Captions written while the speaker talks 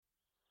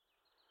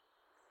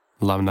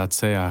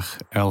Lamnatseach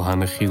el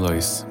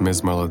hanachilos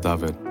mizmor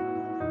David.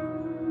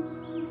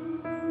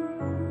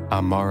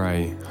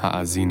 Amare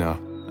ha'azina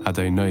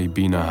Adonai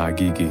bina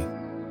hagigi.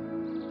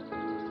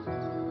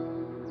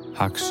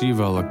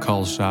 Hakshiva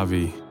lakol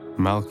shavi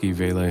malki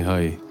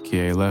velehai ki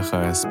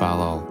elecha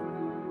espalal.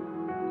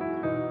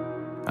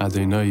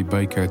 Adonai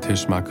biker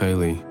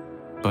tishmakeli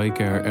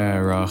biker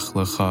erach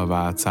lecha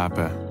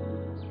va'atzape.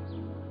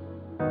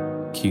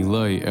 Ki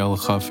loy el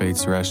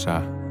chafetz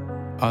resha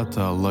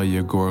ata lo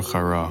yagur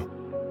chara.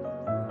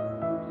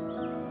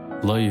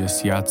 Lo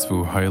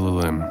yisyatzvu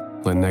hailalim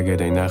leneged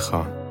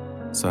einecha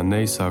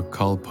zanesa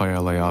kol paya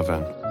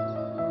le'aven.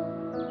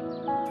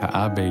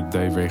 Ta'abed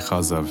davrei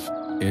chazav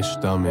ish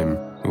damim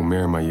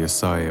umirma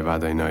yisai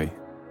Adonai.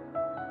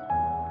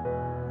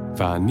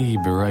 Va'ani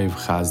bereiv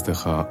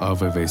chazdecha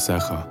ave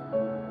vesecha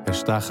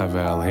eshtacha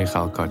ve'al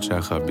heichal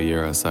kachecha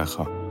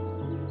b'yirasecha.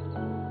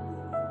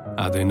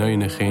 Adonai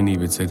necheni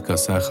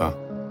b'tzidkasecha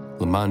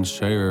l'man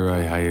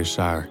sheirei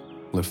hayeshar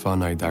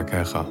lefanai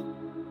darkecha.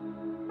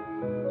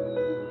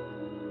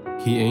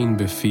 Ki ein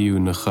befiu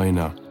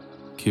nechayna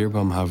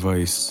kirbam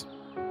havais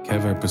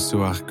kever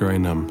pesuach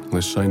greinam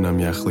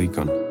l'shainam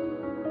yachlikon.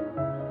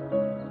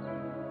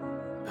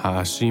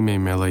 Ha'ashime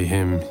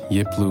melehim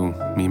yiplu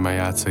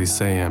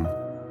mimayatzeiseim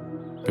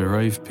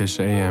bereiv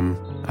pisheim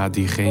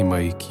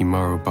adichemai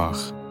kimaru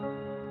bach.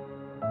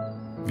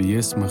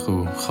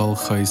 V'yismachu chol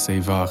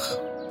chaysevach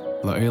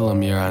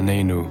la'elam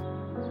yiranenu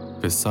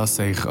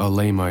v'sasech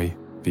alemai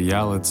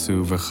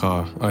v'yaletzu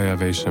v'cha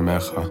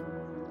oyaveshemecha.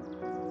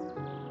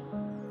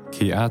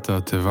 Ki ata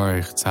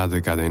tevarich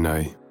tzaddik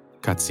Adonai,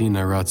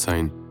 katzina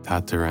ratzain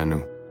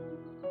taterenu.